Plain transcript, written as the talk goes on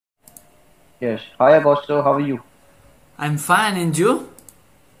Yes. Hi, Augusto. How are you? I'm fine, and you?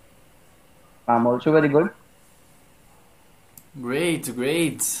 I'm also very good. Great,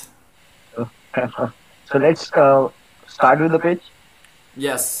 great. Uh, so let's start with the pitch.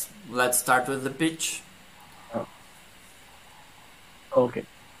 Yes, let's start with the pitch. Uh, okay.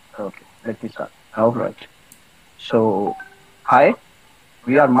 Okay. Let me start. All right. So, hi.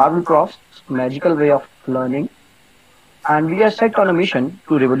 We are Marvel Prof's magical way of learning, and we are set on a mission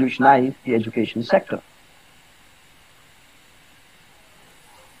to revolutionize the education sector.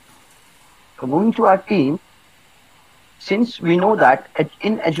 So, moving to our team, since we know that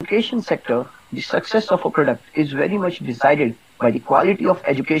in education sector, the success of a product is very much decided by the quality of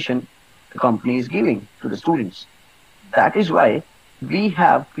education the company is giving to the students. That is why we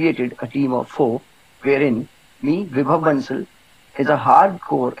have created a team of four, wherein me, Vibhav Bansal, is a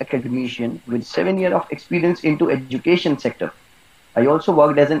hardcore academician with 7 years of experience into education sector. I also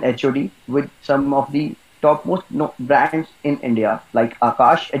worked as an HOD with some of the topmost brands in India, like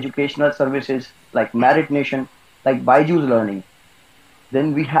Akash Educational Services, like Merit Nation, like Byju's Learning.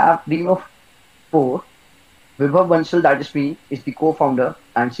 Then we have team of four. Vibhav Bansal, that is me, is the co-founder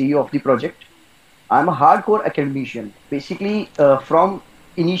and CEO of the project. I'm a hardcore academician. Basically, from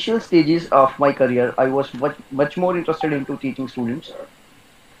initial stages of my career, I was much more interested into teaching students.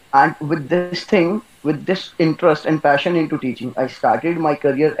 And with this thing, with this interest and passion into teaching, I started my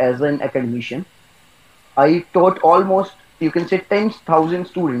career as an academician. I taught almost, you can say, 10,000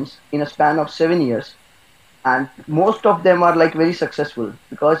 students in a span of 7 years. And most of them are like very successful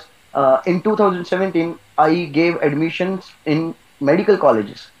because in 2017, I gave admissions in medical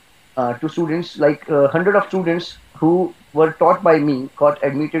colleges to students, like 100 of students who were taught by me got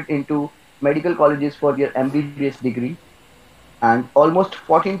admitted into medical colleges for their MBBS degree, and almost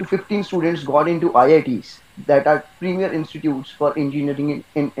 14 to 15 students got into IITs, that are premier institutes for engineering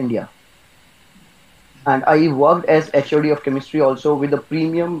in India. And I worked as HOD of chemistry also with a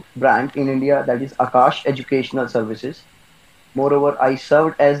premium brand in India, that is Akash Educational Services. Moreover, I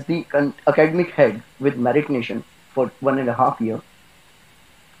served as the academic head with Merit Nation for 1.5 years.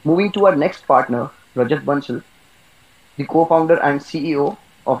 Moving to our next partner, Rajat Bansal, the co-founder and CEO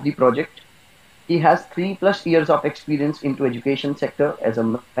of the project. He has 3+ years of experience into education sector as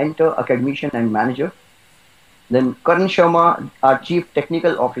a mentor, academician, and manager. Then Karan Sharma, our chief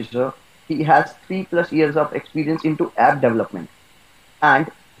technical officer, he has 3+ years of experience into app development, and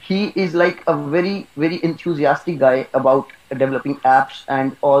he is like a very enthusiastic guy about developing apps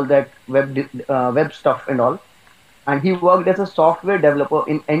and all that web stuff and all. And he worked as a software developer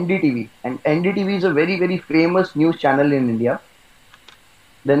in NDTV, and NDTV is a very famous news channel in India.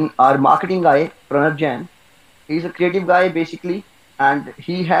 Then our marketing guy Pranav Jain, he's a creative guy basically, and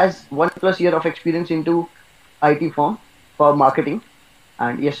he has 1+year of experience into IT firm for marketing.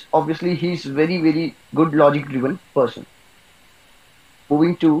 And yes, obviously he's very good logic driven person.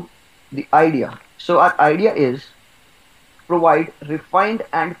 Moving to the idea. So our idea is provide refined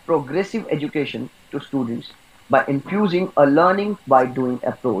and progressive education to students by infusing a learning by doing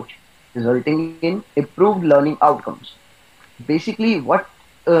approach, resulting in improved learning outcomes. Basically, what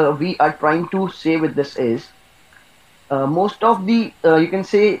we are trying to say with this is most of the you can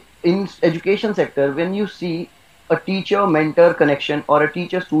say in education sector, when you see a teacher mentor connection or a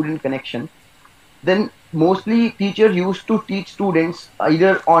teacher student connection, then mostly teachers used to teach students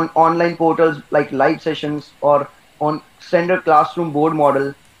either on online portals like live sessions or on standard classroom board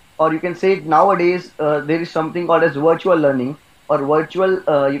model, or you can say nowadays there is something called as virtual learning or virtual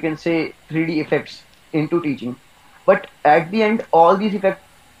you can say 3D effects into teaching. But at the end, all these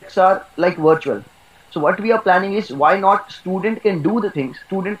effects are like virtual. So what we are planning is, why not student can do the things,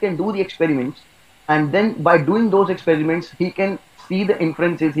 student can do the experiments, and then by doing those experiments he can see the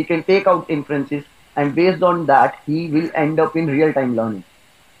inferences, he can take out inferences, and based on that he will end up in real time learning.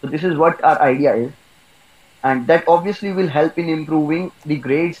 So this is what our idea is, and that obviously will help in improving the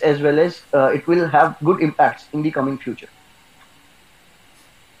grades as well as it will have good impacts in the coming future.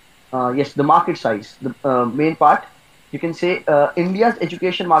 Yes, the market size, the main part, you can say India's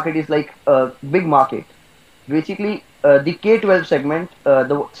education market is like a big market. Basically, the K-12 segment,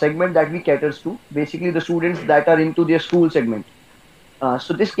 the segment that we caters to, basically the students that are into their school segment.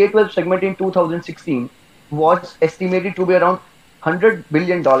 So this K-12 segment in 2016 was estimated to be around $100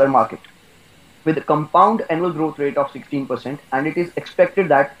 billion market with a compound annual growth rate of 16%, and it is expected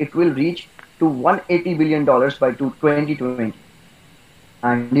that it will reach to $180 billion by 2020.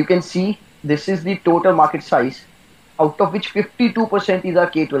 And you can see this is the total market size, out of which 52% is our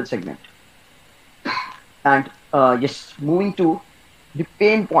K-12 segment. And yes, moving to the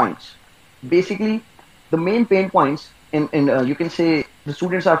pain points. Basically, the main pain points in you can say the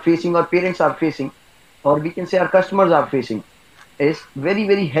students are facing or parents are facing, or we can say our customers are facing, is very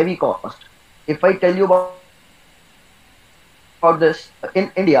very heavy cost. If I tell you about this,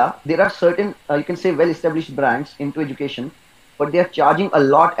 in India there are certain you can say well established brands into education, but they are charging a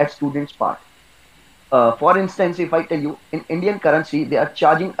lot at students part. For instance, if I tell you, in Indian currency they are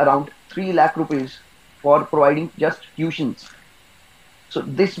charging around 3 lakh rupees for providing just tuitions. So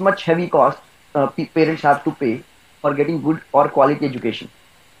this much heavy cost parents have to pay for getting good or quality education.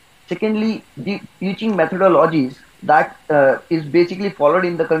 Secondly, the teaching methodologies that is basically followed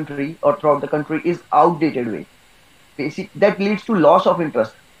in the country or throughout the country is outdated way. That leads to loss of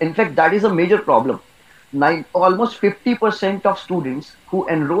interest. In fact, that is a major problem. Almost 50% of students who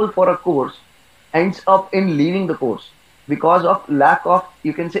enroll for a course ends up in leaving the course because of lack of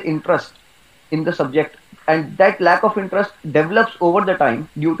you can say interest in the subject, and that lack of interest develops over the time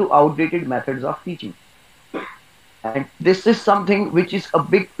due to outdated methods of teaching. And this is something which is a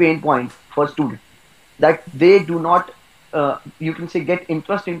big pain point for students, that they do not you can say get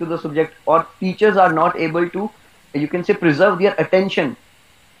interest into the subject, or teachers are not able to you can say preserve their attention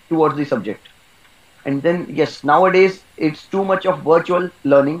towards the subject. And then yes, nowadays it's too much of virtual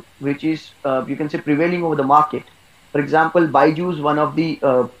learning which is you can say prevailing over the market. For example, Byju's, one of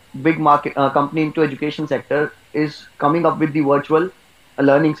the big market company into education sector, is coming up with the virtual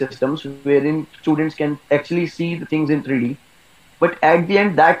learning systems wherein students can actually see the things in 3D. But at the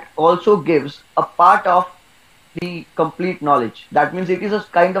end, that also gives a part of the complete knowledge. That means it is a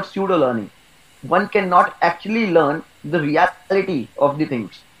kind of pseudo learning. One cannot actually learn the reality of the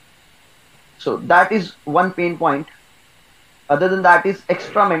things. So that is one pain point. Other than that is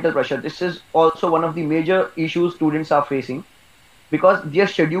extra mental pressure. This is also one of the major issues students are facing, because their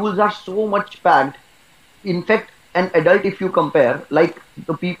schedules are so much packed. In fact, an adult, if you compare, like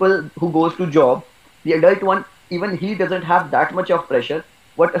the people who goes to job, the adult one, even he doesn't have that much of pressure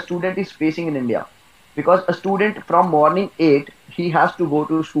what a student is facing in India. Because a student from morning 8, he has to go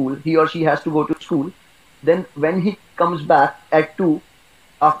to school, he or she has to go to school. Then when he comes back at 2,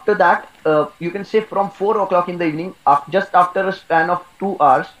 after that, you can say from 4 o'clock in the evening, just after a span of 2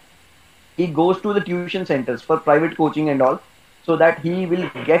 hours, he goes to the tuition centers for private coaching and all, so that he will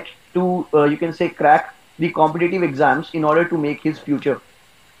get to, you can say, crack the competitive exams in order to make his future.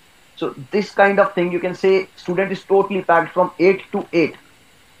 So this kind of thing, you can say, student is totally packed from 8 to 8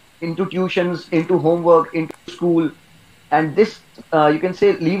 into tuitions, into homework, into school. And this, you can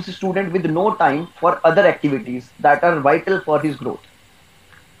say, leaves the student with no time for other activities that are vital for his growth.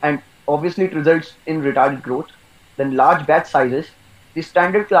 And obviously it results in retarded growth. Then large batch sizes. The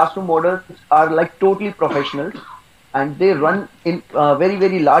standard classroom models are like totally professional, and they run in very,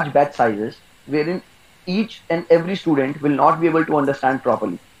 very large batch sizes, wherein each and every student will not be able to understand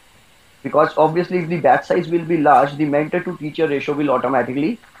properly. Because obviously if the batch size will be large, the mentor to teacher ratio will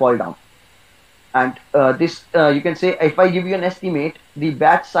automatically fall down. And this, you can say, if I give you an estimate, the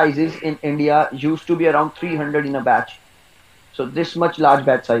batch sizes in India used to be around 300 in a batch. So this much large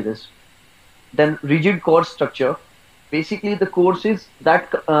batch sizes. Then rigid course structure. Basically the courses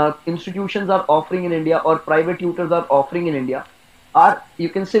that institutions are offering in India or private tutors are offering in India are, you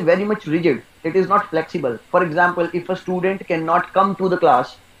can say, very much rigid. It is not flexible. For example, if a student cannot come to the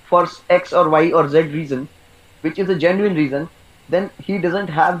class for X or Y or Z reason, which is a genuine reason, then he doesn't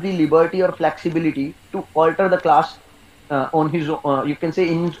have the liberty or flexibility to alter the class on his, you can say,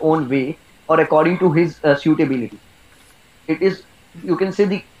 in his own way or according to his suitability. It is, you can say,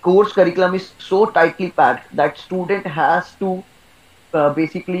 the course curriculum is so tightly packed that student has to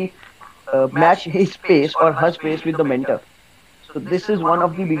basically match his pace or her pace with the mentor. So this is one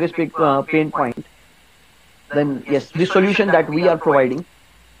of the biggest pain point. Then yes, the solution that we are providing,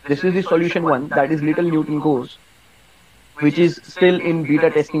 this is the solution one, that is Little Newton course, which is still in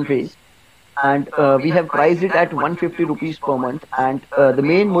beta testing phase. And we have priced it at 150 rupees per month. And the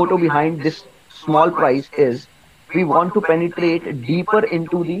main motto behind this small price is we want to penetrate deeper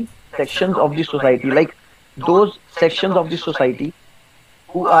into the sections of the society, like those sections of the society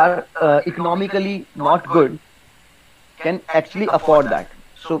who are economically not good can actually afford that.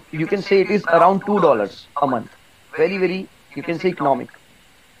 So you can say it is around $2 a month. Very, very, you can say, economic.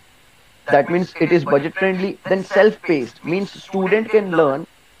 That means it is budget friendly. Then self-paced means student can learn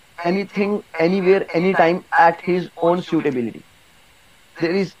anything, anywhere, anytime at his own suitability.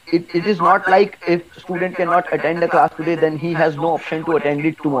 It is not like if student cannot attend a class today, then he has no option to attend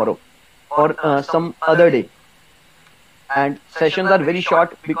it tomorrow or some other day. And sessions are very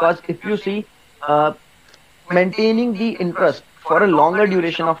short, because if you see, maintaining the interest for a longer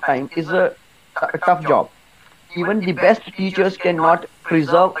duration of time is a tough job. Even the best teachers cannot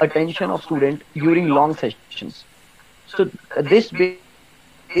preserve attention of student during long sessions. So this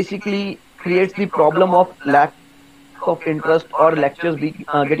basically creates the problem of lack of interest or lectures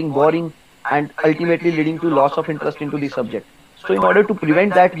getting boring and ultimately leading to loss of interest into the subject. So in order to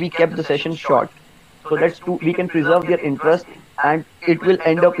prevent that, we kept the session short so that we can preserve their interest and it will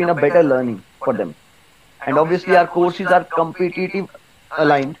end up in a better learning for them. And obviously our courses are competitive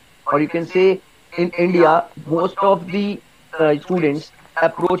aligned, or you can say in India most of the students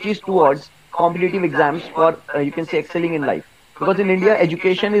approaches towards competitive exams for you can say excelling in life, because in India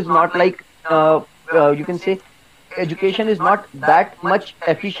education is not like you can say education is not that much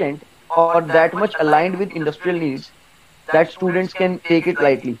efficient or that much aligned with industrial needs that students can take it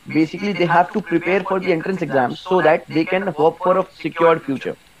lightly. Basically they have to prepare for the entrance exams so that they can hope for a secured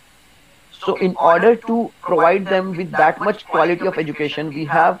future. So in order to provide them with that much quality of education, we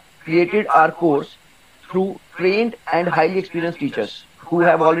have created our course through trained and highly experienced teachers who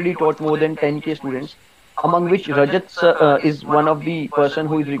have already taught more than 10K students, among which Rajat is one of the person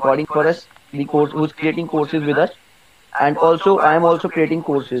who is recording for us the course, who is creating courses with us, and also I am also creating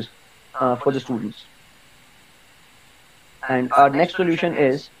courses for the students. And our next solution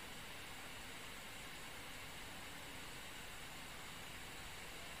is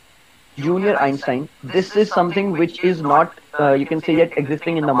Junior Einstein. This is something which is not, you can say, yet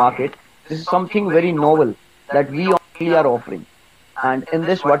existing in the market. This is something very novel that we only are offering. And in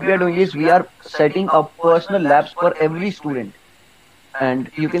this, what we are doing is we are setting up personal labs for every student.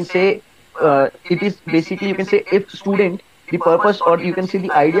 And you can say it is basically, you can say, if student, the purpose or you can say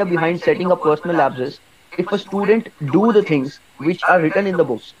the idea behind setting up personal labs is if a student do the things which are written in the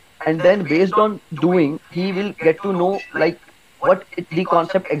books, and then based on doing, he will get to know like what the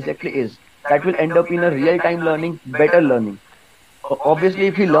concept exactly is. That will end up in a real-time learning, better learning. Obviously,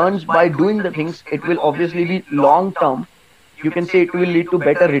 if he learns by doing the things, it will obviously be long-term. You can say it will lead to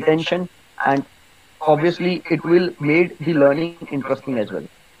better retention, and obviously it will make the learning interesting as well.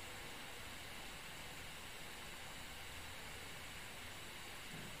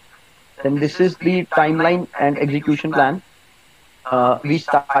 Then this is the timeline and execution plan. We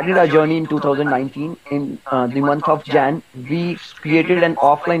started our journey in 2019. In the month of Jan, we created an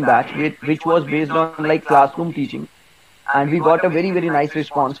offline batch which was based on like classroom teaching, and we got a very nice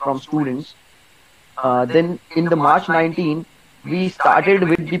response from students. Then in the March 19, we started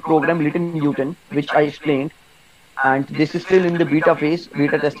with the program Little Newton, which I explained, and this is still in the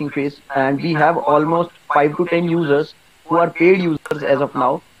beta testing phase, and we have almost 5 to 10 users who are paid users as of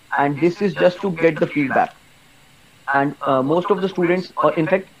now, and this is just to get the feedback. And most of the students, or in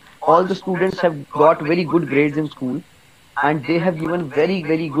fact all the students, have got very good grades in school, and they have given very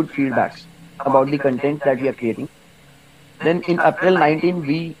good feedbacks about the content that we are creating. Then in April 19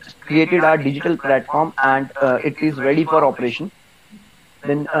 we created our digital platform, and it is ready for operation.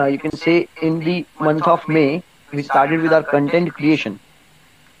 Then you can say in the month of May we started with our content creation.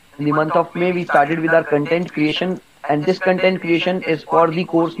 In the month of May we started with our content creation, and this content creation is for the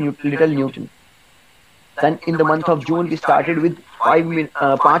course Little Newton. Then in the month of June we started with 5 minute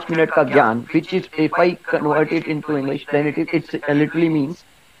ka gyan, which is, if I convert it into English, then it literally means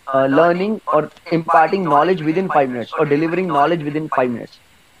learning or imparting knowledge within 5 minutes or delivering knowledge within 5 minutes.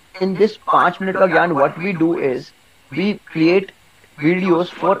 In this 5 minute ka gyan, what we do is we create videos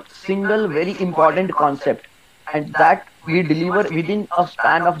for single very important concept, and that we deliver within a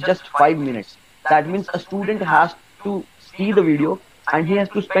span of just 5 minutes. That means a student has to see the video and he has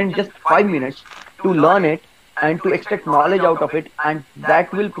to spend just 5 minutes to learn it and to extract knowledge out of it, and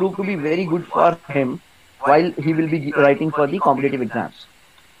that will prove to be very good for him while he will be writing for the competitive exams.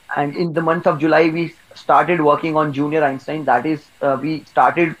 And in the month of July we started working on Junior Einstein. That is, we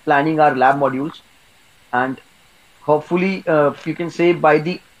started planning our lab modules, and hopefully you can say by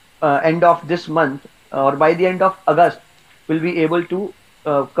the end of this month or by the end of August we'll be able to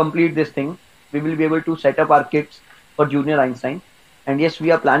complete this thing. We will be able to set up our kits for Junior Einstein. And yes, we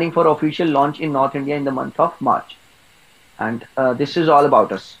are planning for official launch in North India in the month of March. And this is all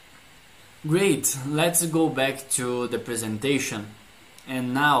about us. Great. Let's go back to the presentation.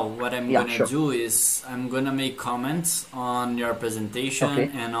 And now what I'm gonna do is I'm gonna make comments on your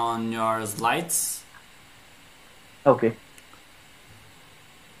presentation and on your slides. Okay.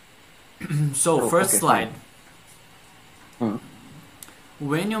 So first slide.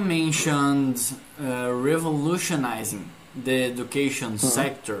 When you mentioned revolutionizing the education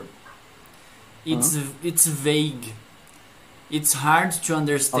sector, it's vague. It's hard to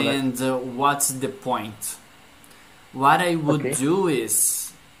understand what's the point. What I would do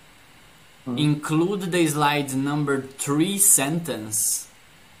is include the slide number 3 sentence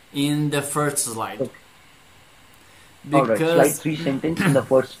in the first slide. Because slide 3 sentence in the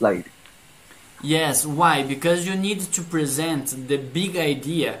first slide. Yes, why? Because you need to present the big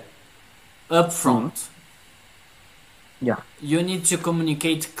idea up front. Yeah. You need to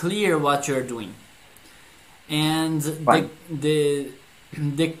communicate clear what you're doing. And the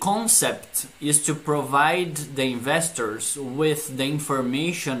concept is to provide the investors with the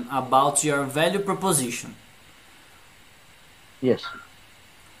information about your value proposition. Yes.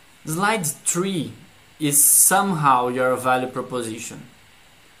 Slide 3 is somehow your value proposition.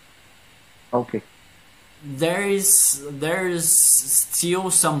 Okay. There is still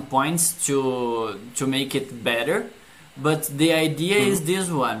some points to make it better, but the idea is this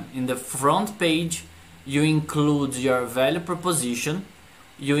one. In the front page, you include your value proposition,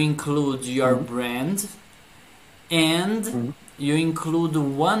 you include your brand, and you include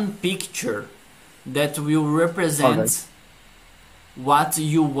one picture that will represent what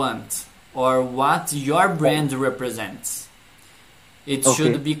you want or what your brand represents. It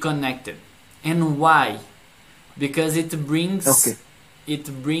should be connected. And why? Because it brings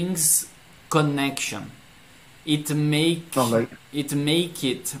connection. It make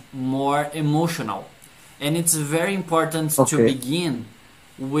it more emotional. And it's very important to begin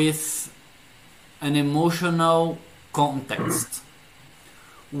with an emotional context.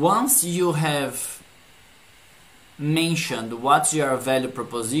 Once you have mentioned what's your value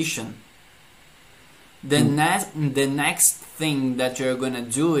proposition, the next thing that you're gonna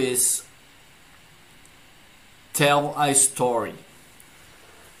do is tell a story.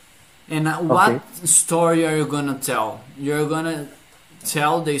 And what story are you gonna tell? You're gonna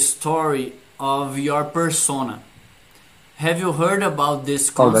tell the story of your persona. Have you heard about this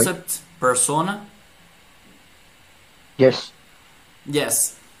concept, persona? Yes.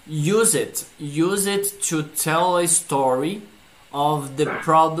 Yes. Use it. Use it to tell a story of the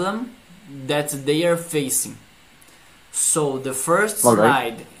problem that they are facing. So the first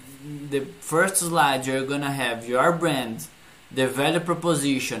slide, you're gonna have your brand, the value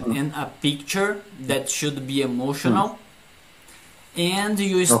proposition, and a picture that should be emotional. And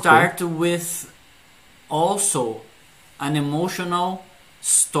you start with also an emotional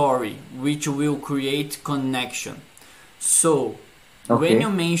story which will create connection. So when you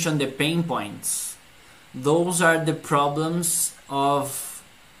mention the pain points, those are the problems of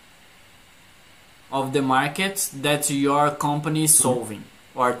the market that your company is solving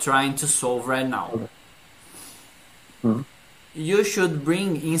or trying to solve right now. You should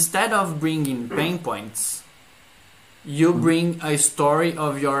bring, instead of bringing pain points, you bring a story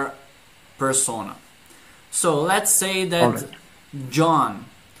of your persona. So let's say that John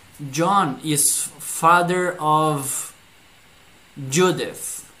is father of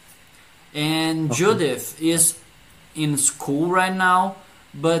Judith, and Judith is in school right now,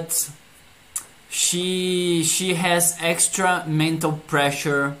 but she has extra mental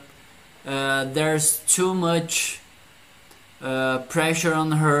pressure. There's too much pressure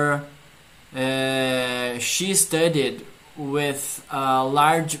on her. She studied with a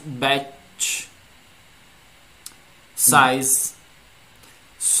large batch size,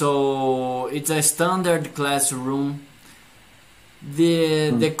 so it's a standard classroom.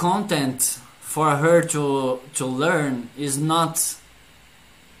 The content for her to learn is not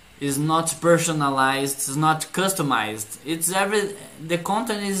personalized, it's not customized. The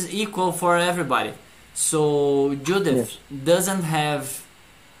content is equal for everybody. So Judith doesn't have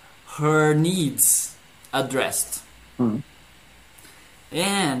her needs addressed.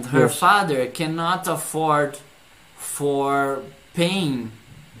 And her father cannot afford for paying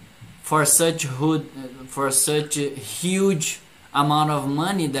for such a huge amount of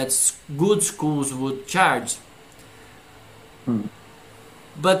money that good schools would charge.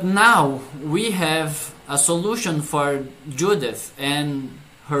 But now we have a solution for Judith and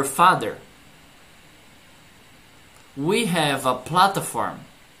her father. We have a platform.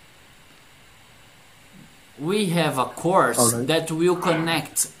 We have a course that will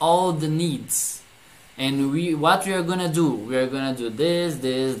connect all the needs. And what we are gonna do? We are gonna do this,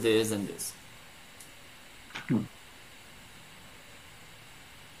 and this.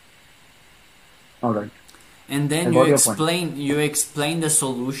 All right. And then you explain the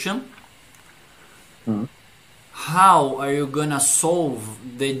solution. How are you gonna solve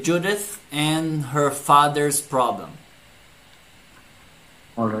the Judith and her father's problem?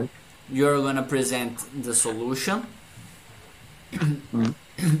 All right. You're gonna present the solution,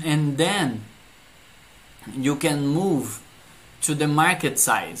 and then you can move to the market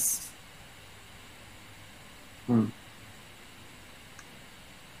size.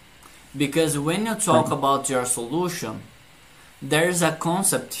 Because when you talk about your solution, there's a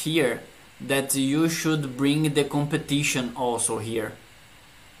concept here that you should bring the competition also here.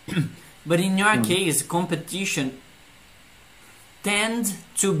 But in your case, competition tend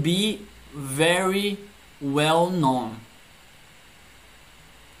to be very well known,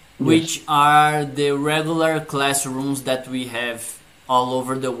 which are the regular classrooms that we have all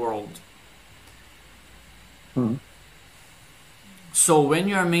over the world. So when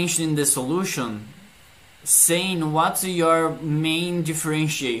you're mentioning the solution, saying what's your main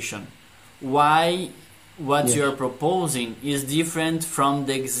differentiation, why what you're proposing is different from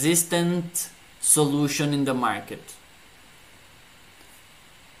the existent solution in the market.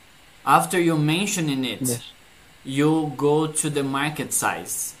 After you mentioning it, you go to the market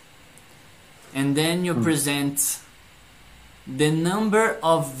size, and then you present the number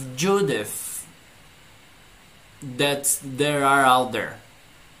of Judith that there are out there.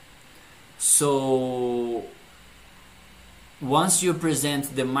 So once you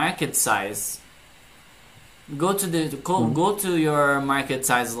present the market size, go to your market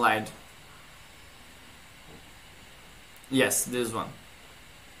size slide. Yes, this one.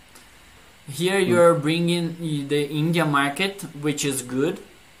 Here you're bringing the India market, which is good.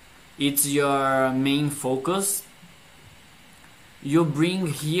 It's your main focus. You bring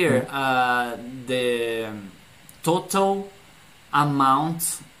here the total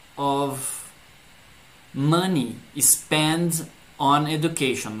amount of money spent on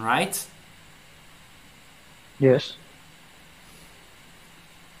education, right? Yes.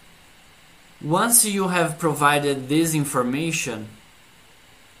 Once you have provided this information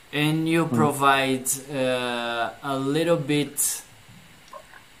and you provide a little bit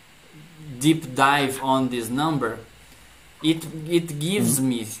deep dive on this number, it gives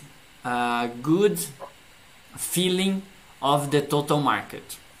me a good feeling of the total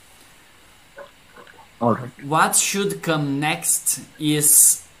market. All right. What should come next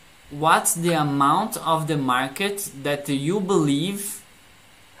is what's the amount of the market that you believe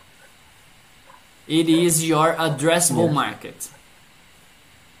it is your addressable market.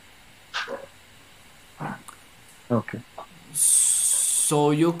 Okay.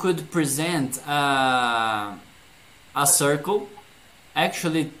 So you could present a circle,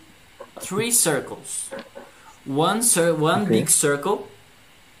 actually 3 circles. One big circle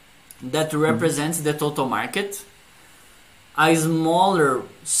that represents the total market, a smaller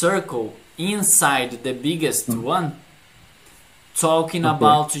circle inside the biggest one talking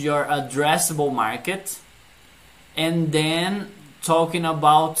about your addressable market, and then talking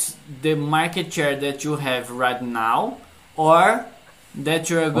about the market share that you have right now or that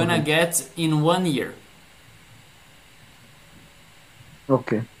you're gonna get in 1 year.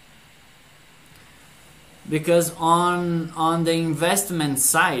 Okay. Because on the investment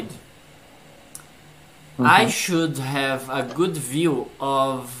side, I should have a good view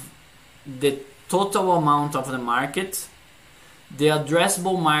of the total amount of the market, the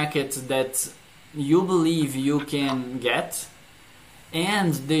addressable market that you believe you can get,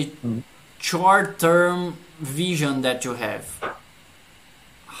 and the short-term vision that you have.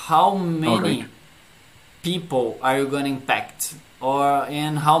 How many people are you going to impact,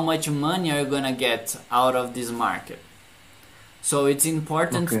 and how much money are you going to get out of this market? So it's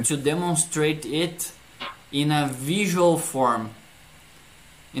important to demonstrate it in a visual form,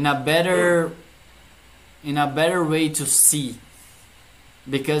 in a better way to see,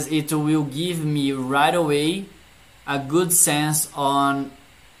 because it will give me right away a good sense on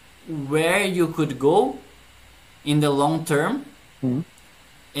where you could go in the long term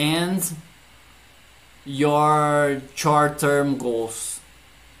and your short-term goals.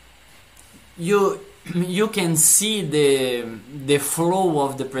 You can see the flow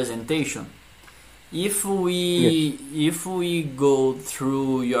of the presentation. If we go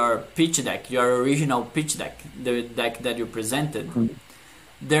through your pitch deck, your original pitch deck, the deck that you presented,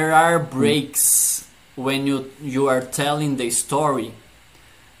 there are breaks when you are telling the story.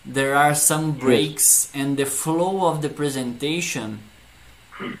 There are some breaks, and the flow of the presentation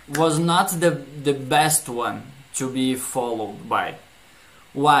was not the best one to be followed by.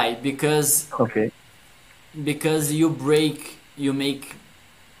 Why? Because you make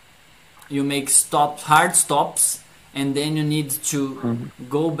hard stops, and then you need to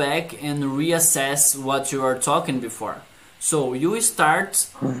go back and reassess what you are talking before. So you start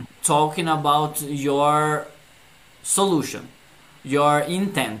talking about your solution, your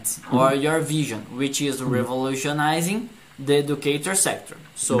intent, or your vision, which is revolutionizing the educator sector.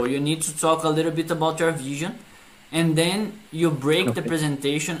 So you need to talk a little bit about your vision, and then you break the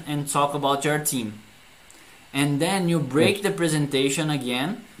presentation and talk about your team. And then you break the presentation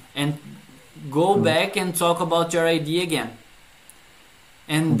again and go back and talk about your idea again.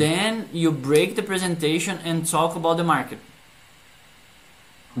 And then you break the presentation and talk about the market.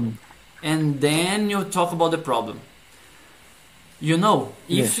 and then you talk about the problem. You know,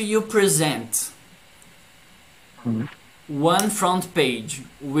 if you present one front page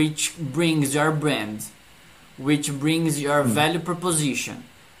which brings your brand, which brings your value proposition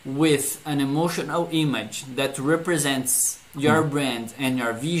with an emotional image that represents your brand and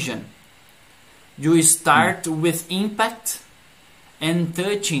your vision, you start with impact and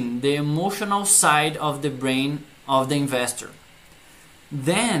touching the emotional side of the brain of the investor.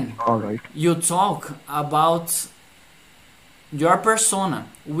 Then you talk about your persona,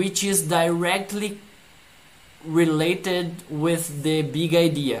 which is directly related with the big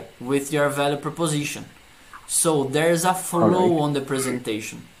idea, with your value proposition. So there's a flow on the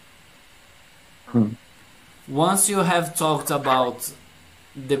presentation. Once you have talked about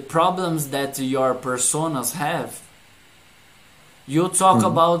the problems that your personas have, you talk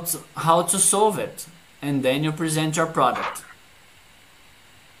about how to solve it, and then you present your product.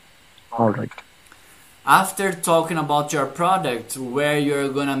 After talking about your product, where you're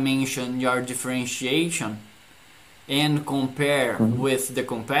gonna mention your differentiation and compare with the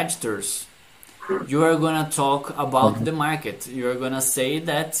competitors, you are gonna talk about the market. You're gonna say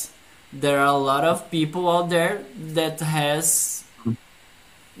that there are a lot of people out there that has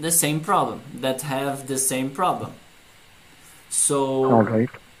the same problem, that have the same problem. So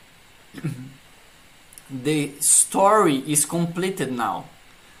the story is completed now.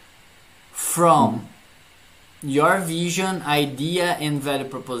 From your vision, idea, and value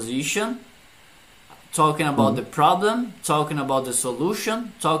proposition, talking about the problem, talking about the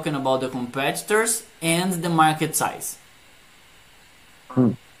solution, talking about the competitors, and the market size.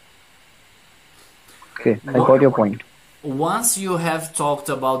 Okay, I got your point. Once you have talked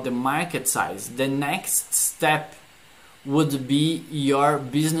about the market size, the next step would be your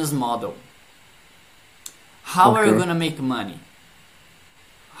business model. How are you going to make money?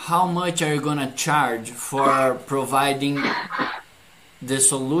 How much are you going to charge for providing the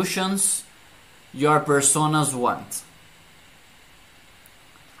solutions your personas want?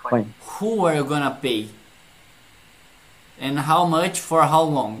 Fine. Who are you going to pay? And how much for how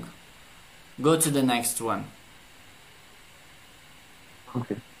long? Go to the next one.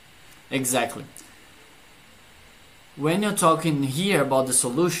 Okay. Exactly. When you're talking here about the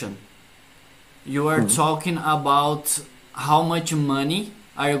solution, you are talking about how much money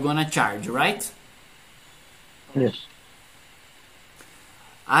are you gonna charge, right? Yes.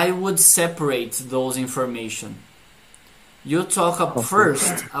 I would separate those information. You talk up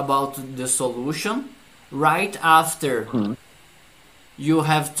first about the solution, right after you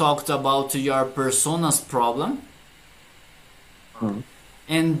have talked about your persona's problem,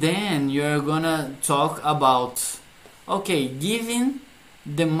 and then you're gonna talk about, okay, given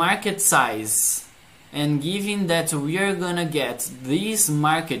the market size and given that we are gonna get this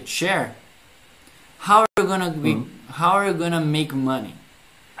market share, how are you gonna make money?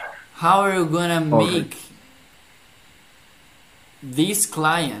 How are you gonna make these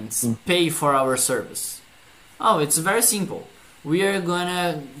clients pay for our service? Oh, it's very simple. We are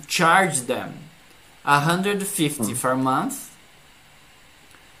gonna charge them $150 per month.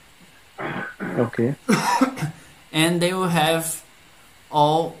 Okay. And they will have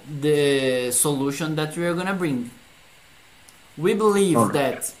all the solution that we are gonna bring. We believe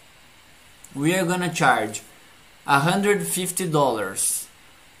that we are gonna charge $150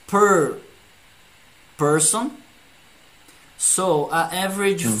 per person. So an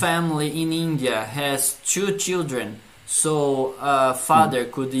average family in India has 2 children, so a father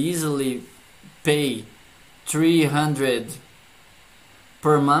could easily pay $300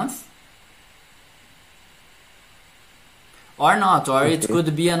 per month. Or not, or it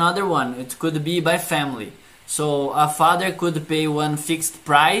could be another one. It could be by family. So a father could pay one fixed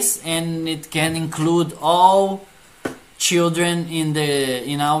price, and it can include all children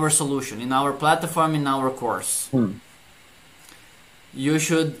in our solution, in our platform, in our course.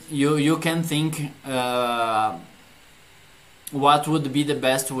 You can think what would be the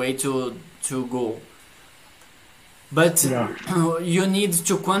best way to go. But you need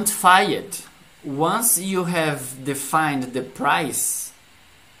to quantify it. Once you have defined the price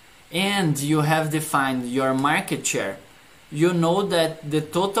and you have defined your market share, you know that the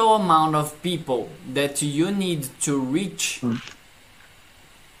total amount of people that you need to reach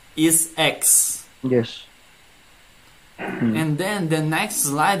is X. Yes. And then the next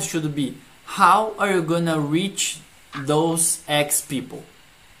slide should be, how are you gonna reach those X people?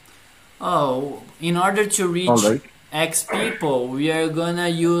 Oh, in order to reach X people, we are gonna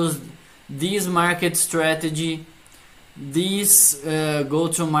use this market strategy, this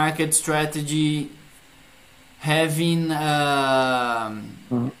go-to-market strategy, having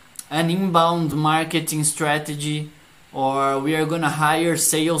an inbound marketing strategy, or we are going to hire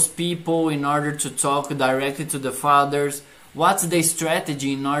salespeople in order to talk directly to the fathers. What's the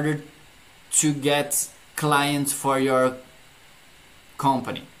strategy in order to get clients for your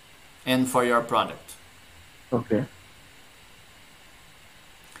company and for your product? Okay.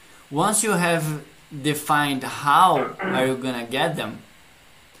 Once you have defined how are you going to get them,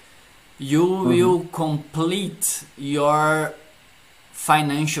 you will complete your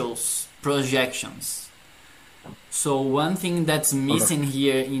financials projections. So one thing that's missing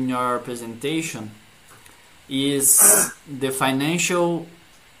here in your presentation is the financial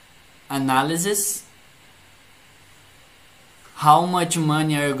analysis. How much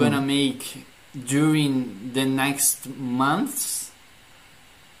money are you gonna make during the next months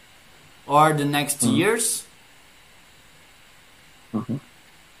or the next years?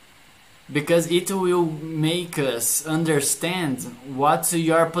 Because it will make us understand what's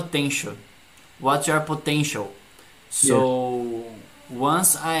your potential. So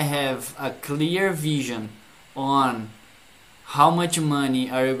once I have a clear vision on how much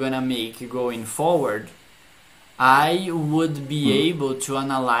money are you gonna make going forward, I would be able to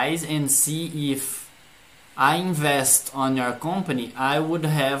analyze and see if I invest on your company, I would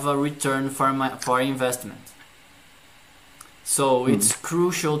have a return for investment. So it's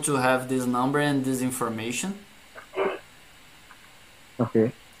crucial to have this number and this information.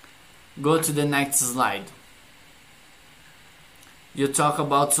 Okay. Go to the next slide. You talk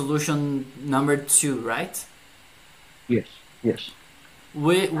about solution number 2, right? Yes. Yes.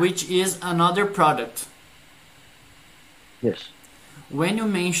 Which is another product. Yes. When you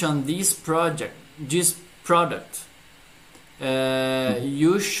mention this product,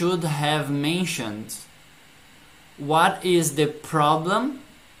 you should have mentioned what is the problem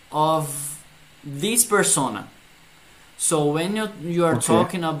of this persona. So when you are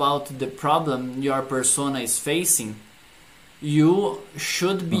talking about the problem your persona is facing, you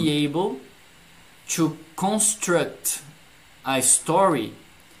should be able to construct a story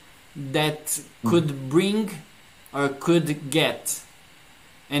that could bring or could get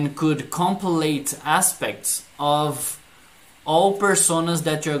and could compilate aspects of all personas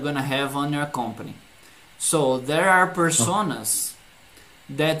that you're going to have on your company. So there are personas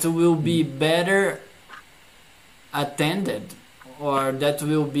that will be better attended, or that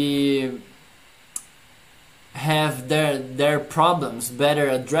will be have their problems better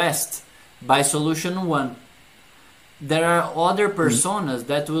addressed by solution 1. There are other personas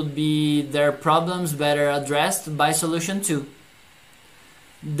that will be their problems better addressed by solution 2.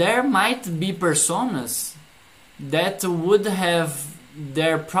 There might be personas that would have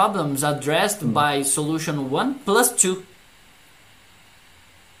their problems addressed by solution 1 plus 2.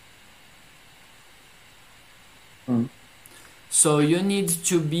 So you need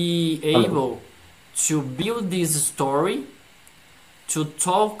to be able to build this story, to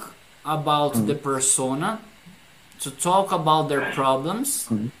talk about the persona, to talk about their problems,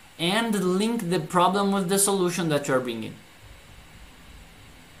 and link the problem with the solution that you're bringing.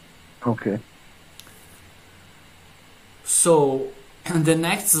 Okay. So the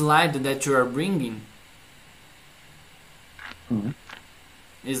next slide that you are bringing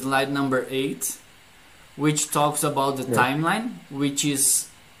is slide number 8, which talks about the timeline, which is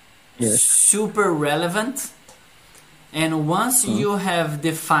super relevant. And once you have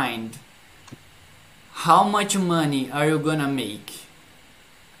defined how much money are you gonna make,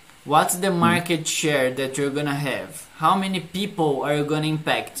 what's the market share that you're gonna have, how many people are you gonna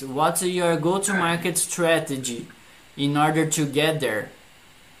impact, what's your go-to-market strategy in order to get there,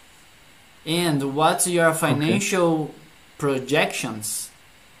 and what's your financial projections,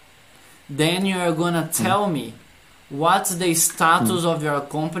 then you are gonna tell me what's the status of your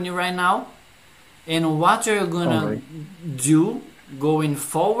company right now and what you're gonna do going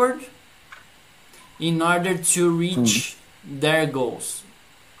forward in order to reach their goals,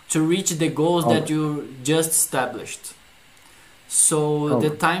 to reach the goals that you just established. So the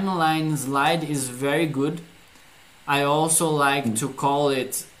timeline slide is very good. I also like to call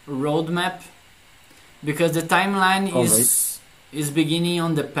it roadmap, because the timeline is beginning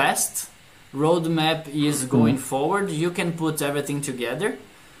on the past, roadmap is going forward. You can put everything together.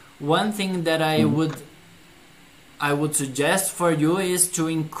 One thing that I would suggest for you is to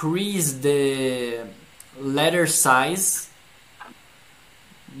increase the letter size,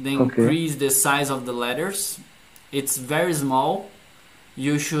 increase the size of the letters. It's very small.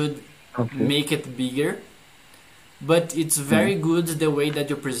 You should make it bigger. But it's very good the way that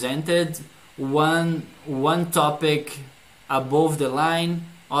you presented. One topic above the line,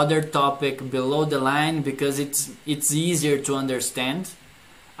 other topic below the line, because it's easier to understand.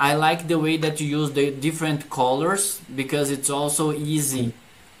 I like the way that you use the different colors because it's also easy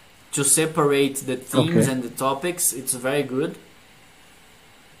to separate the themes and the topics. It's very good.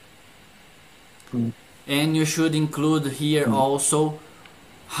 And you should include here also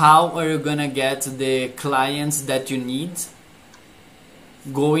how are you gonna get the clients that you need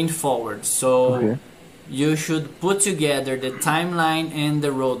going forward. So you should put together the timeline and the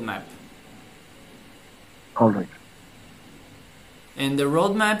roadmap. All right. And the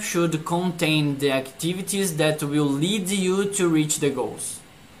roadmap should contain the activities that will lead you to reach the goals.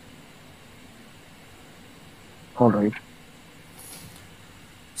 All right.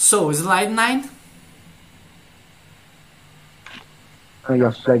 So, slide 9.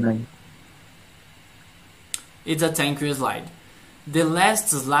 Yeah, slide 9. It's a thank you slide. The last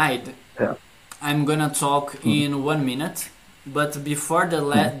slide, I'm gonna talk in 1 minute, but before the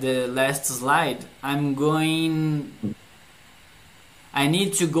last slide, I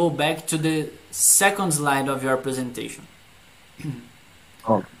need to go back to the second slide of your presentation,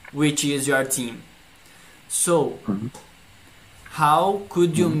 which is your team. So, how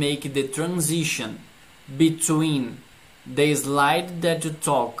could you make the transition between the slide that you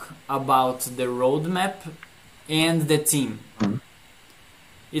talk about the roadmap and the team?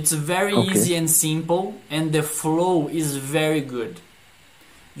 It's very easy and simple, and the flow is very good.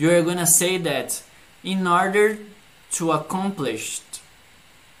 You're gonna say that in order to accomplish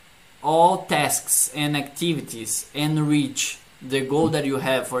all tasks and activities and reach the goal that you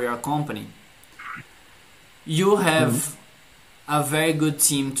have for your company, you have a very good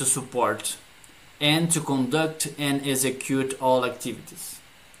team to support and to conduct and execute all activities.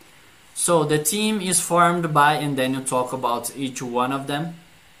 So the team is formed by, and then you talk about each one of them.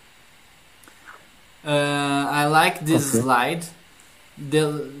 I like this slide.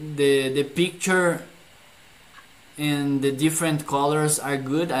 The picture and the different colors are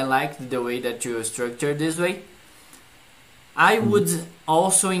good. I like the way that you structure this way. I would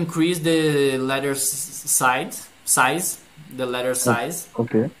also increase the letter size,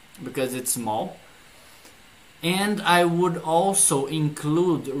 because it's small. And I would also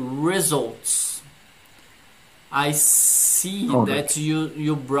include results. I see that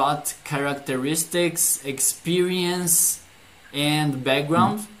you brought characteristics, experience, and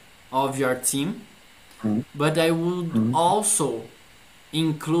background of your team, but I would also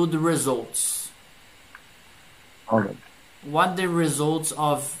include results. What the results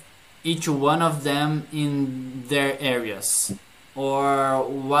of each one of them in their areas, or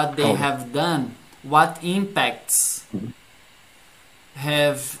what they have done, what impacts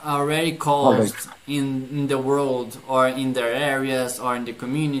have already caused in the world, or in their areas, or in the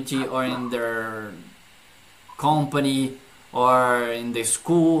community, or in their company, or in the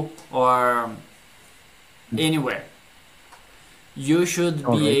school, or anywhere. You should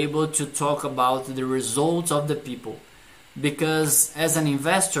be able to talk about the results of the people, because as an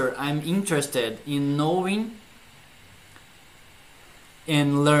investor, I'm interested in knowing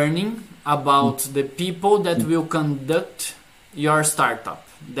and learning about the people that will conduct your startup,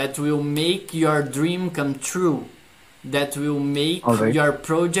 that will make your dream come true, that will make your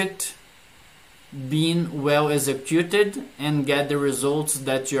project being well executed and get the results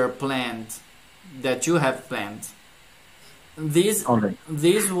that you have planned. This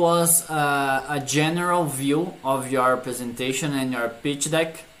was a general view of your presentation and your pitch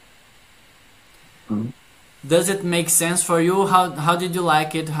deck. Does it make sense for you? How did you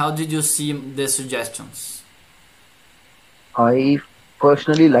like it? How did you see the suggestions? I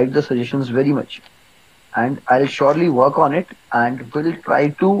personally like the suggestions very much, and I'll surely work on it, and will try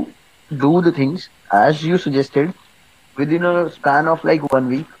to do the things as you suggested within a span of like 1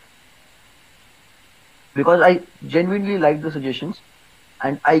 week, because I genuinely like the suggestions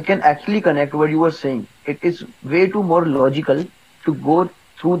and I can actually connect what you were saying. It is way too more logical to go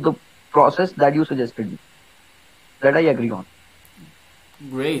through the process that you suggested me. That I agree on.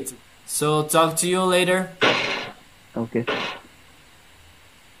 Great. So talk to you later. Okay.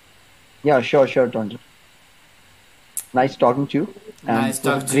 Yeah, sure, Tonja. Nice talking to you. And nice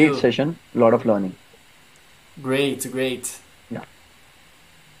talking to you. you. Great session. Lot of learning. Great. Yeah.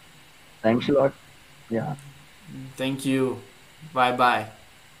 Thanks a lot. Yeah. Thank you. Bye.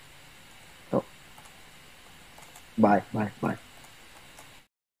 So, bye.